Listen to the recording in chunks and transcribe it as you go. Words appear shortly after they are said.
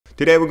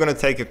Today we're gonna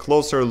take a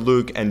closer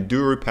look and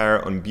do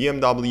repair on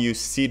BMW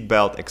Seat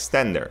Belt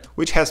Extender,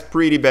 which has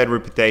pretty bad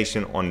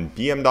reputation on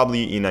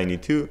BMW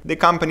E92. The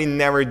company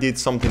never did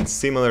something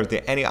similar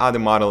to any other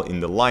model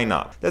in the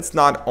lineup. That's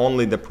not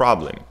only the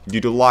problem.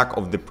 Due to lack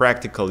of the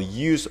practical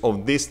use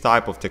of this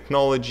type of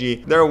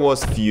technology, there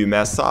was few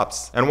mess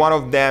ups. And one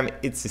of them,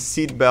 it's the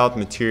seat belt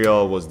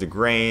material was the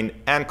grain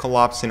and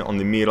collapsing on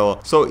the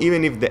middle, so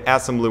even if the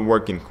assembly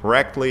working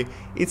correctly,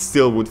 it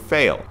still would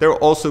fail. There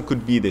also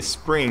could be the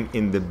spring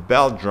in the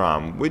belt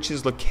drum, which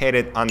is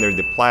located under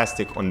the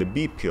plastic on the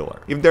B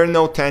pillar. If there's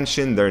no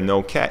tension, there's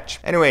no catch.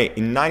 Anyway,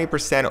 in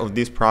 90% of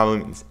this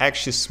problem, it's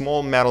actually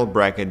small metal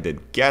bracket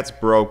that gets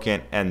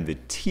broken and the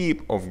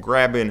tip of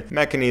grabbing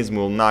mechanism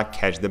will not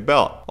catch the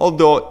belt.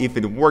 Although if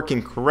it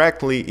working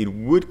correctly, it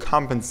would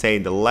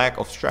compensate the lack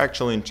of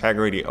structural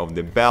integrity of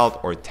the belt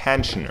or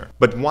tensioner.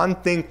 But one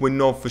thing we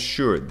know for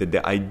sure, that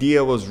the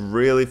idea was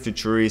really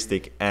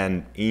futuristic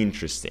and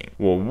interesting.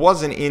 What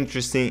wasn't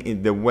interesting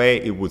is the way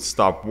it would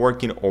stop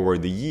working over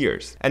the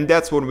years. And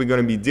that's what we're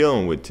going to be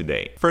dealing with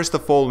today. First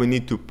of all, we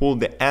need to pull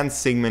the end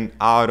segment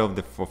out of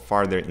the for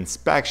further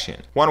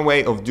inspection. One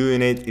way of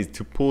doing it is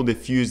to pull the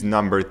fuse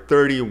number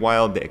 30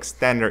 while the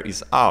extender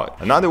is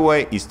out. Another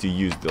way is to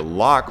use the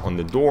lock on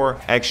the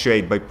door,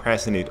 actuate by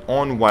pressing it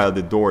on while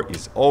the door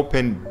is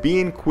open,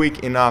 being quick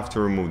enough to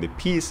remove the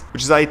piece,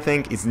 which is I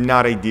think is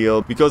not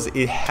ideal because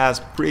it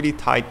has pretty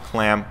tight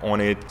clamp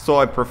on it, so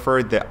I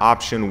prefer the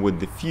option with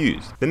the fuse.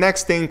 The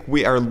next thing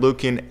we are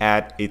looking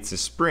at, it's a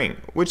spring,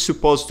 which is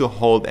supposed to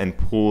hold and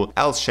pull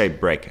L-shaped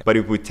bracket. But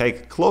if we take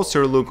a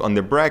closer look on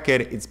the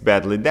bracket, it's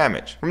badly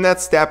damaged. From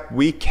that step,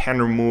 we can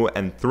remove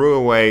and throw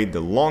away the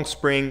long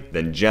spring,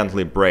 then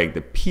gently break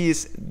the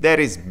piece that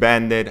is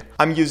bended.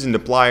 I'm using the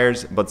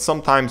pliers, but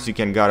sometimes you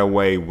can get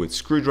away with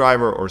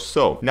screwdriver or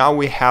so. Now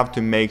we have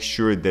to make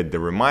sure that the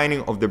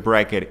remaining of the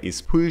bracket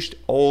is pushed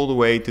all the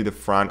way to the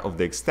front of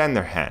the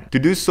extender hand. To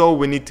do so,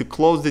 we need to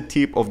close the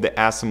tip of the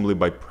assembly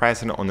by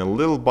pressing on a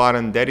little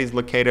button that is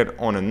located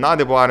on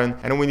another button,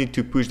 and we need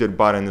to push that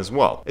button as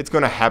well. It's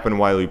gonna happen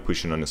while you're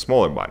pushing on a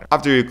smaller button.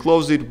 After you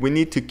close it, we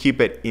need to keep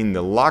it in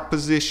the lock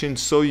position,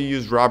 so you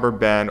use rubber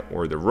band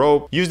or the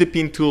rope. Use the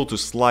pin tool to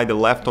slide the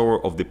leftover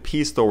of the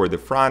piece toward the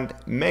front.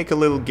 Make a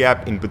little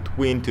gap in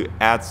between to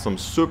add some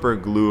super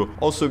glue.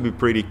 Also be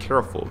pretty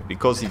careful,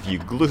 because if you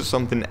glue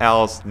something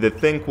else, the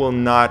thing will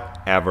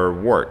not ever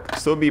work.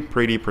 So be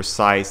pretty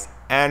precise.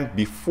 And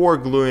before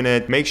gluing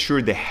it, make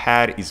sure the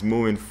head is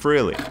moving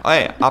freely. Oh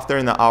yeah, after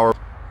an hour,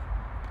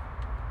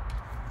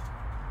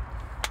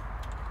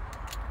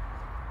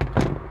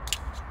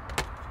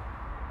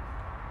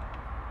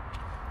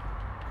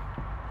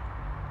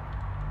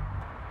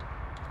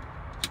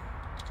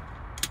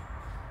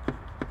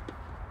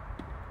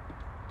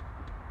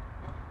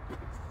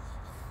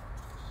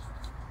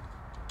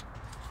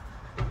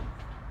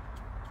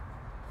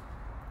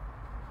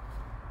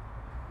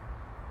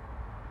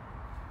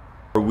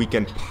 we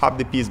can pop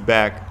the piece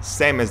back,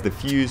 same as the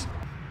fuse,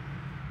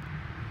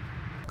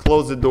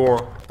 close the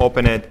door,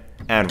 open it,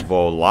 and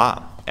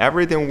voila!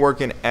 Everything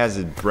working as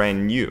it's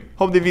brand new.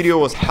 Hope the video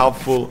was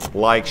helpful.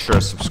 Like, share,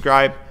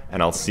 subscribe,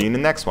 and I'll see you in the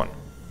next one.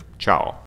 Ciao!